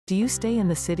Do you stay in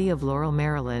the city of Laurel,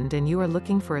 Maryland and you are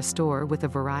looking for a store with a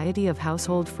variety of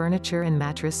household furniture and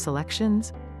mattress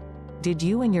selections? Did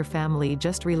you and your family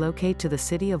just relocate to the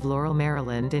city of Laurel,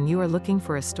 Maryland and you are looking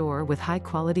for a store with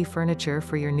high-quality furniture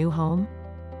for your new home?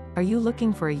 Are you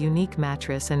looking for a unique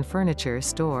mattress and furniture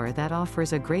store that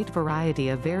offers a great variety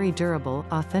of very durable,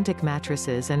 authentic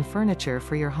mattresses and furniture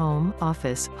for your home,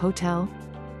 office, hotel?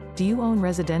 Do you own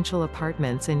residential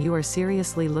apartments and you are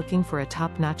seriously looking for a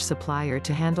top-notch supplier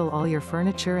to handle all your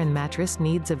furniture and mattress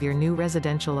needs of your new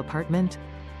residential apartment?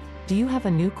 Do you have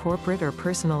a new corporate or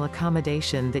personal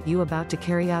accommodation that you about to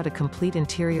carry out a complete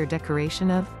interior decoration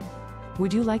of?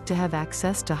 Would you like to have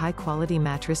access to high-quality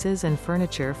mattresses and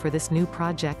furniture for this new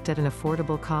project at an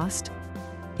affordable cost?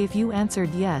 If you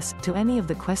answered yes to any of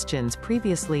the questions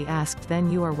previously asked, then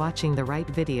you are watching the right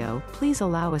video. Please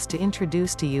allow us to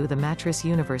introduce to you the Mattress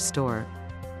Universe store.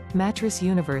 Mattress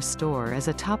Universe store is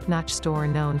a top-notch store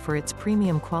known for its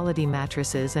premium quality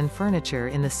mattresses and furniture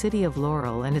in the city of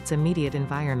Laurel and its immediate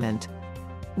environment.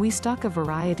 We stock a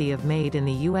variety of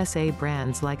made-in-the-USA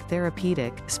brands like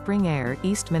Therapeutic, Spring Air,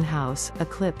 Eastman House,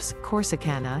 Eclipse,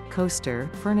 Corsicana, Coaster,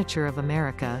 Furniture of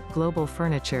America, Global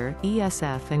Furniture,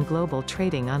 ESF and Global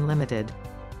Trading Unlimited.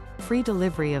 Free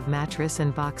delivery of mattress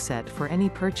and box set for any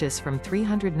purchase from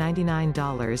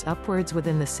 $399 upwards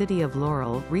within the city of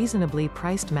Laurel. Reasonably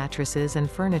priced mattresses and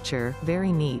furniture,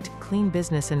 very neat, clean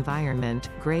business environment,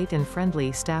 great and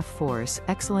friendly staff force,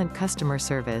 excellent customer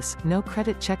service, no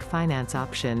credit check finance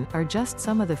option, are just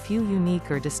some of the few unique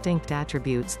or distinct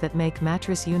attributes that make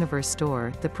Mattress Universe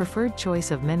store the preferred choice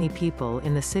of many people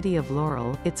in the city of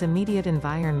Laurel, its immediate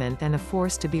environment and a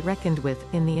force to be reckoned with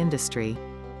in the industry.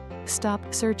 Stop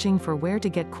searching for where to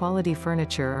get quality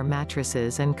furniture or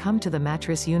mattresses and come to the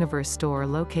Mattress Universe store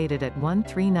located at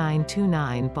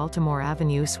 13929 Baltimore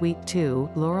Avenue Suite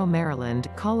 2, Laurel, Maryland.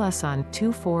 Call us on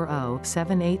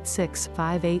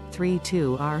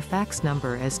 240-786-5832. Our fax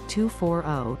number is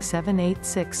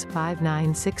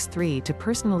 240-786-5963 to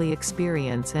personally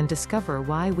experience and discover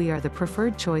why we are the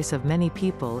preferred choice of many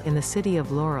people in the city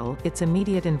of Laurel, its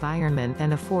immediate environment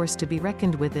and a force to be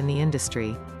reckoned with in the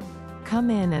industry. Come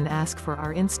in and ask for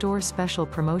our in-store special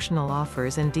promotional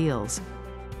offers and deals.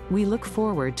 We look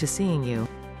forward to seeing you.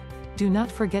 Do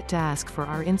not forget to ask for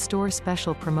our in-store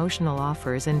special promotional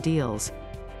offers and deals.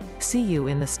 See you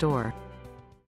in the store.